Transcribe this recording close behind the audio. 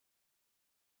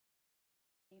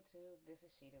YouTube. This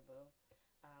is Sheeta Boo.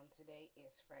 Today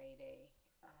is Friday,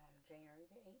 January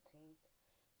the 18th,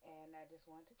 and I just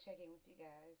wanted to check in with you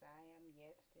guys. I am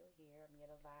yet still here. I'm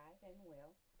yet alive and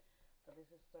well. So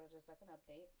this is sort of just like an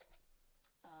update.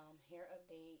 Hair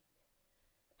update.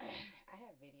 I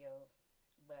have videos,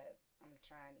 but I'm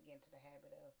trying to get into the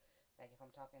habit of, like, if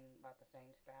I'm talking about the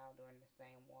same style, doing the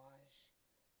same wash,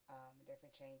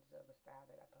 different changes of the style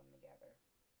that I put them together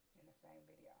in the same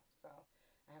video. So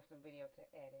I have some video to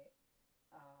edit.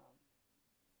 Um,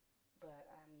 but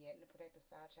I'm yet in the protective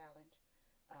style challenge.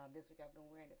 This week I've been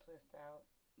wearing the twist out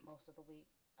most of the week.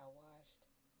 I washed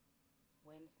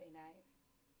Wednesday night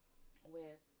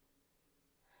with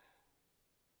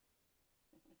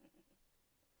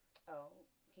oh,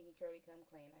 Kiki Curly Come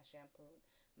Clean. I shampooed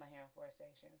my hair in four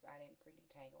sections. I didn't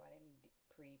pre-detangle. I didn't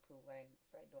pre-poo. I didn't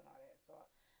feel like doing all that. So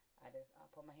I just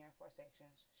put my hair in four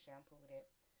sections, shampooed it.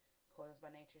 Coils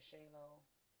by Nature Shea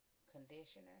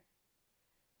conditioner.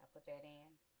 I put that in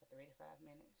for 3 to 5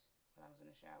 minutes when I was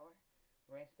in the shower.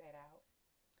 Rinse that out.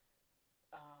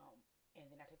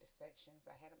 And then I took the sections.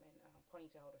 I had them in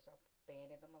ponytail holders, so I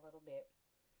banded them a little bit.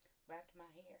 Wrapped my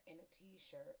hair in a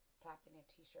t-shirt, plopped it in a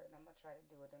t-shirt, and I'm gonna try to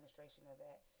do a demonstration of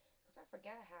that because I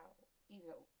forgot how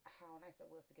nice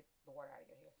it was to get the water out of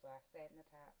your hair. So I sat in the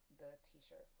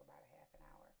t-shirt for about a half an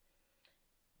hour.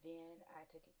 Then I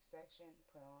took each section,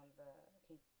 put on the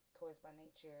Toys by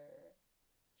Nature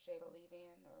Shea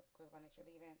leave-in or Toys by Nature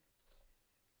leave-in,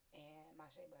 and my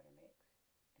shea butter mix,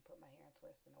 and put my hair in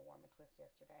twist in a warm and twist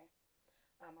yesterday.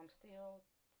 I'm still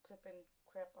clipping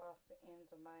crap off the ends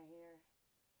of my hair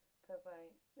because,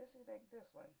 like, this is like this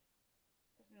one.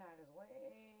 This knot is way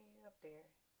up there,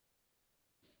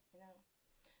 you know.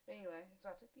 But anyway,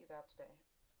 so I took these out today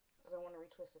because I want to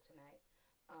retwist it tonight.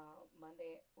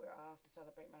 Monday we're off to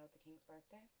celebrate Martin Luther King's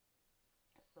birthday,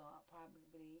 so I'll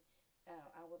probably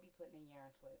I will be putting in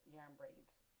yarn braids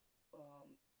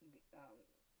um,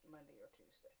 Monday or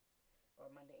Tuesday, or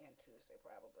Monday and Tuesday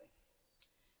probably.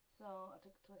 So I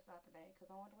took the twist out today because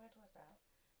I wanted to wear a twist out,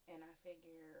 and I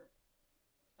figure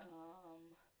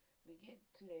um, we get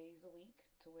 2 days a week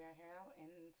to wear our hair out,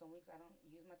 and some weeks I don't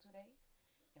use my 2 days.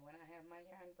 And when I have my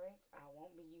yarn breaks, I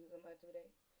won't be using my 2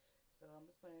 days. So I'm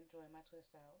just gonna enjoy my twist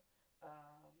out.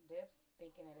 Deb's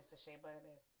thinking that it's the shea butter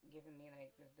that's giving me like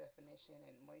this definition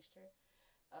and moisture.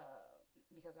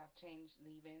 Because I've changed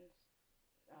leave-ins,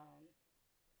 um,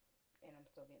 and I'm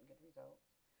still getting good results.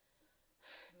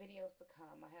 Videos to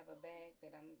come. I have a bag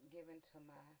that I'm giving to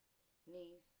my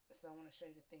niece, so I want to show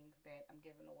you the things that I'm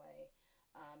giving away.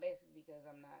 Basically because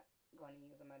I'm not going to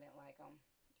use them. I didn't like them,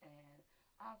 and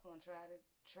I was going to try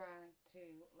to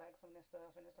like some of this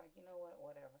stuff, and it's like, you know what,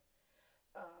 whatever.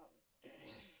 Um,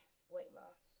 weight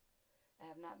loss. I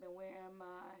have not been wearing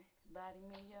my body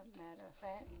media. Matter of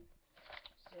fact,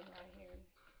 sitting right here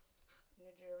in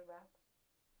the jewelry box.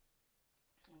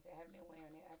 Okay, I haven't been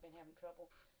wearing it. I've been having trouble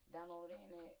downloading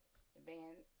it. The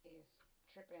band is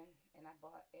tripping, and I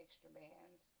bought extra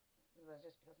bands. It was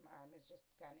just because my arm is just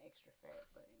kind of extra fat,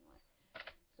 but anyway.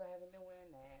 So I haven't been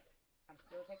wearing that. I'm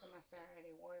still taking my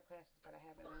Saturday water classes, but I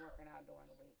haven't been working out during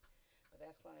the week. But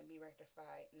that's going to be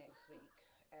rectified next week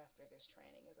after this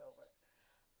training is over.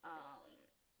 Um,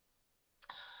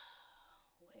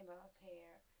 weight loss,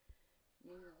 hair,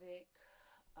 music,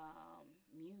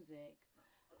 music.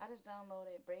 I just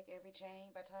downloaded "Break Every Chain"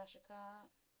 by Tasha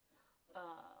Cobb.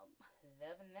 Um,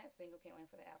 loving that single. Can't wait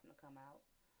for the album to come out.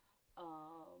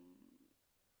 Um,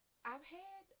 I've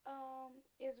had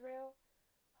Israel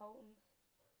Houghton's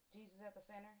 "Jesus at the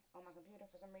Center" on my computer.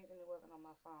 For some reason, it wasn't on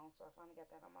my phone, so I finally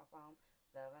got that on my phone.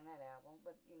 Loving that album,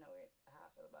 but you know how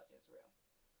I feel about Israel.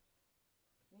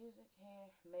 Music,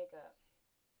 hair, makeup.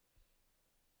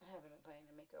 I haven't been playing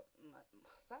the makeup.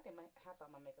 Sunday, I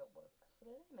thought my makeup was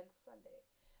slim Sunday.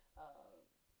 Um,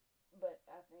 but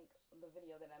I think the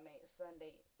video that I made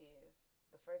Sunday is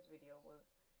the first video was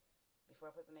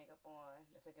before I put the makeup on.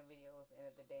 The second video was the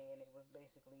end of the day, and it was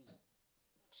basically,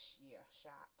 yeah,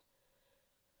 shot.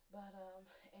 But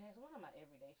and it's one of my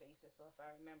everyday faces, so if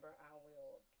I remember, I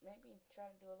will maybe try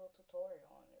to do a little tutorial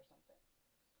on it or something.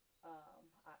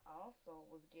 I also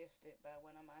was gifted by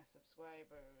one of my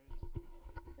subscribers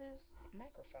this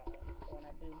microphone. So when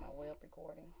I do my web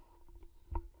recording,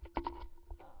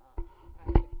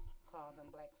 I have to call them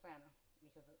Black Santa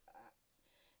because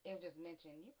it was just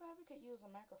mentioned you probably could use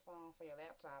a microphone for your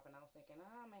laptop, and I was thinking,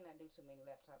 oh, I may not do too many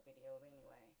laptop videos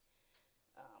anyway,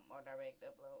 or direct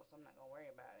upload, so I'm not gonna worry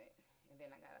about it. And then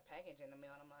I got a package in the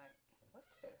mail, and I'm like, what's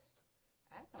this?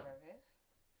 I didn't order this.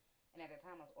 And at the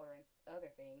time, I was ordering other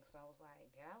things, so I was like,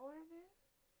 did I order this?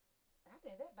 I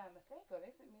did that by mistake, or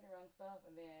they sent me the wrong stuff.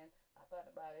 And then I thought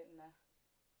about it, and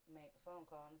made the phone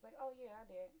call and it's like, oh yeah, I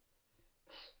did.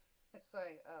 It's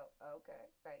like, oh, okay,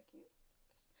 thank you.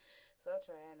 So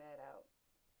trying that out.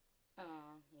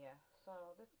 Yeah. So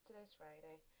today's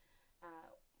Friday.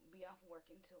 I'll be off work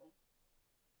until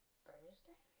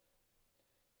Thursday.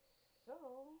 So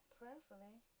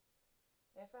prayerfully,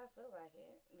 if I feel like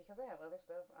it, because I have other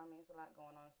stuff. I mean, it's a lot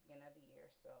going on. It's the beginning of the year,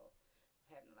 so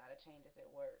I'm having a lot of changes at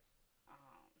work.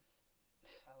 Um,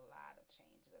 a lot of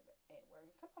changes at work.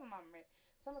 Some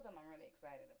of them I'm really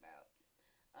excited about.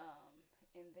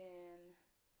 And then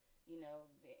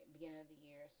the beginning of the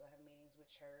year, so I have meetings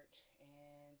with church,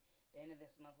 and the end of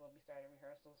this month we'll be starting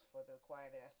rehearsals for the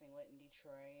choir that I sing with in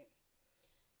Detroit.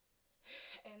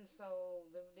 And so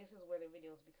this is where the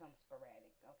videos become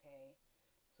sporadic, okay?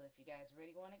 So if you guys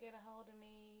really want to get a hold of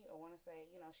me or want to say,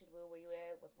 Sheeta Will, where you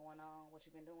at? What's going on? What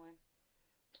you been doing?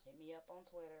 Hit me up on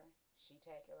Twitter.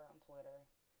 She-Tacular on Twitter.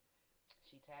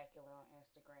 She-Tacular on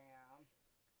Instagram.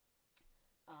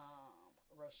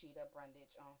 Roshita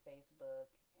Brundage on Facebook.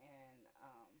 And,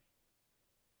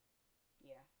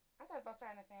 yeah. I thought about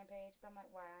starting a fan page, but I'm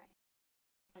like, why?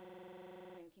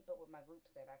 And keep up with my groups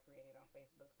that I created on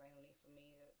Facebook, so ain't no need for me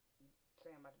to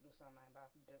say I'm about to do something I'm about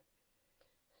to do.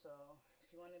 So if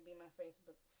you want to be my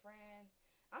Facebook friend,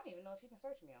 I don't even know if you can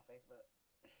search me on Facebook.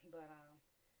 But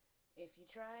if you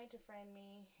try to friend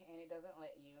me and it doesn't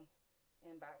let you,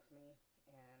 inbox me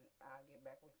and I'll get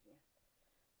back with you.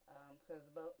 Because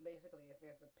basically, if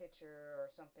there's a picture or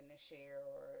something to share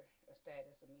or a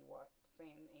status of me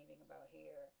saying anything about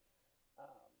hair,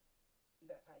 um,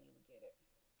 that's how you would get it.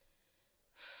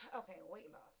 Okay,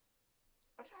 weight loss.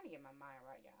 I'm trying to get my mind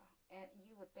right, y'all. And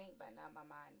you would think by now my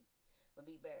mind would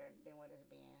be better than what it's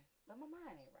been. But my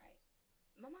mind ain't right.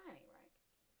 My mind ain't right.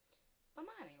 My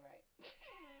mind ain't right.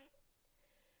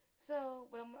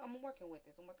 So, but I'm working with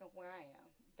this. I'm working where I am.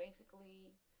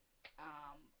 Basically,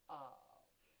 um, uh,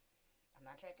 I'm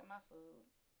not tracking my food.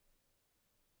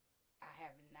 I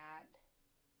have not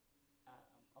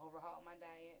overhauled my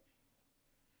diet.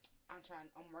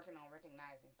 I'm working on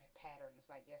recognizing patterns.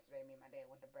 Like yesterday, me and my dad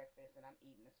went to breakfast, and I'm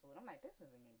eating this food. I'm like, this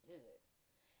isn't even good.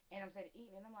 And I'm saying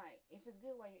eating, and I'm like, if it's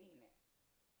good, why you eating it?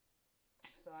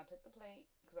 So I took the plate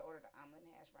because I ordered an omelet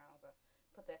and hash browns. I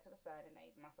put that to the side and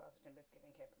ate my sausage and biscuit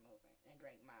and kept it moving and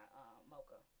drank my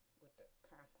mocha with the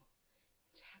caramel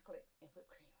and chocolate and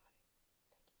whipped cream on it.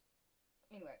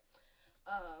 Anyway,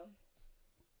 um,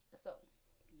 so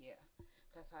yeah,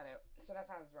 that's how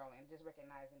I was rolling. Just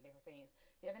recognizing different things.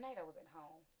 The other night I was at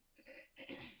home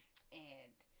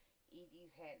and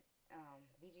Edie's had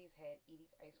VG's had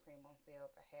Edie's ice cream on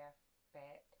sale for half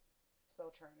fat.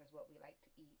 Slow churn is what we like to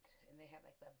eat, and they have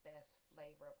like the best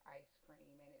flavor of ice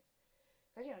cream, and it's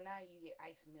because now you get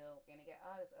ice milk and it got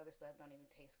all this other stuff don't even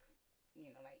taste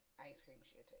like ice cream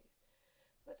should taste,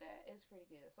 but that is pretty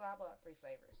good. So I bought 3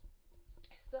 flavors.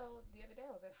 So the other day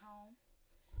I was at home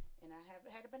and I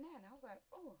had a banana. I was like,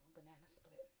 oh, banana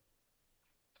split.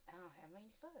 I don't have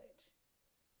any fudge.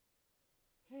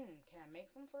 Can I make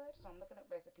some fudge? So I'm looking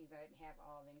up recipes. I didn't have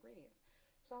all the ingredients.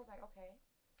 So I was like, okay,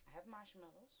 I have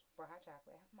marshmallows for hot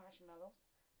chocolate. I have marshmallows.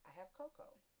 I have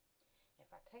cocoa.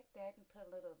 If I take that and put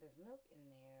a little of this milk in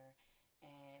there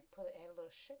and add a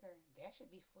little sugar, that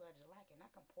should be fudge like. And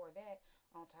I can pour that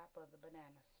on top of the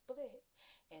banana split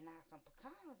and add some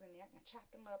pecans in there. I can chop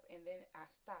them up and then I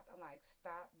stopped. I'm like,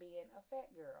 stop being a fat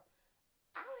girl.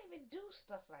 I don't even do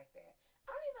stuff like that.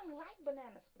 I don't even like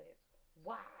banana splits.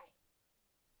 Why?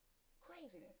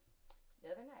 Craziness.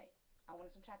 The other night, I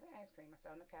wanted some chocolate ice cream. I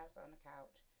sat on the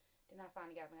couch. Then I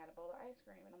finally got up and got a bowl of ice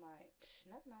cream. And I'm like,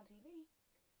 nothing on TV.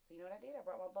 So you know what I did? I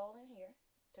brought my bowl in here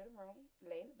to the room,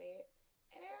 lay in the bed,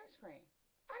 and ate ice cream.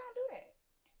 I don't do that.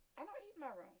 I don't eat in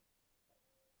my room.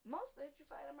 Most of it you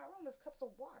find in my room is cups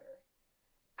of water.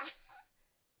 I,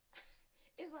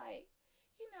 it's like,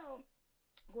 you know,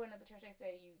 going to the church, they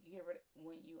say you get rid of,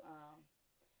 when you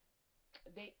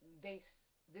they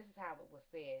this is how it was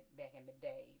said back in the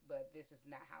day, but this is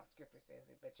not how scripture says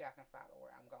it, but y'all can follow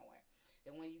where I'm going.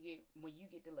 That when you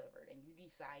get delivered and you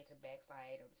decide to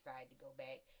backslide or decide to go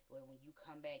back, when you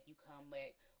come back with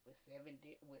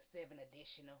seven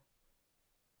additional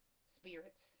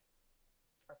spirits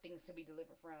or things to be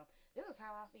delivered from. This is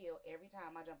how I feel every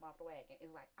time I jump off the wagon.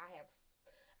 It's like I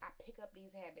pick up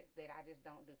these habits that I just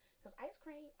don't do. Cause ice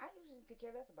cream, I usually could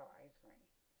care less about ice cream.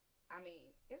 I mean,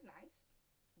 it's nice,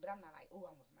 but I'm not like, oh,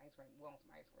 I want some ice cream. Want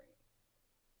some ice cream?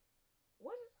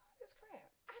 What is all this crap?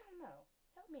 I don't know.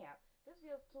 Help me out. This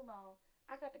feels too long.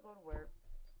 I got to go to work.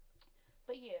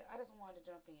 But yeah, I just wanted to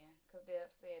jump in because Deb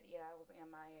said, yeah, I was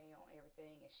MIA on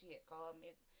everything, and she had called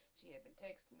me. She had been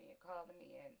texting me and calling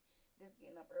me, and Just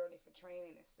getting up early for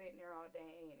training and sitting there all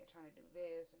day and then trying to do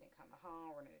this and then coming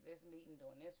home, running to this meeting,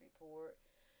 doing this report.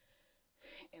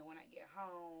 And when I get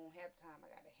home, half the time I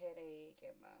got a headache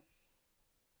and my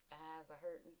eyes are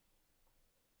hurting.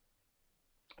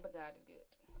 But God is good.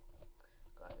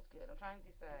 God is good. I'm trying to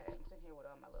decide. I'm sitting here with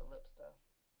all my little lip stuff.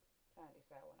 Trying to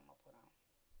decide what I'm gonna put on.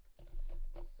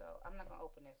 So I'm not gonna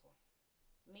open this one.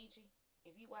 Michi,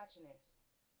 if you watching this,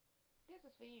 this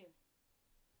is for you.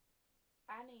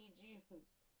 I need you to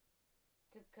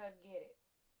come get it.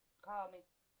 Call me.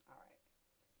 All right.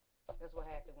 That's what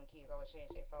happens when kids always change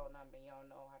their phone number and you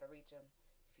don't know how to reach them.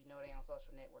 If you know they on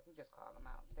social network, you just call them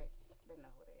out. They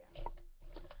know who they are.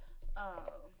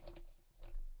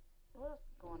 What's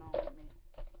going on with me?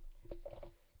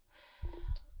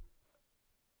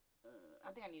 I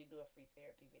think I need to do a free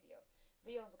therapy video.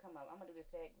 Videos will come up. I'm gonna do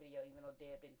this tag video, even though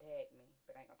Deb didn't tag me,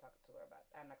 but I ain't gonna talk to her about.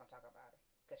 I'm not gonna talk about her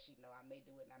because she know I may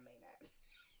do it and I may not.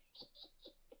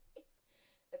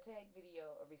 A tag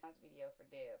video, a response video for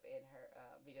Deb and her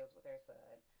videos with her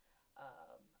son.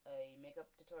 A makeup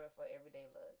tutorial for everyday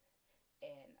look,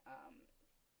 and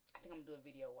I think I'm gonna do a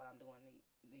video while I'm doing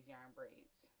these yarn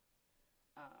braids.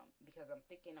 Because I'm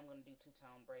thinking I'm gonna do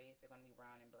two-tone braids. They're gonna be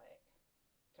brown and black.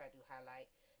 Try to do highlight.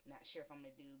 Not sure if I'm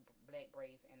gonna do black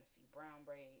braids and a few brown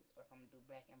braids, or if I'm gonna do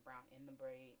black and brown in the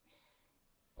braid.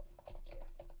 Yeah.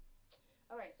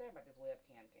 All right. Sorry about this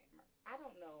webcam camera. I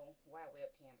don't know why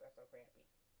webcams are so crappy.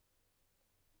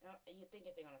 You think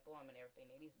if they're gonna throw them and everything,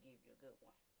 they at least give you a good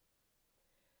one.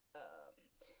 Um,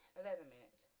 11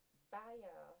 minutes. Bye,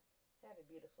 y'all. Have a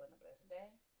beautiful and a blessed day.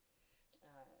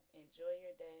 Enjoy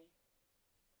your day.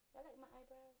 I like my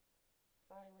eyebrows.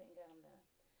 Finally went and got them done.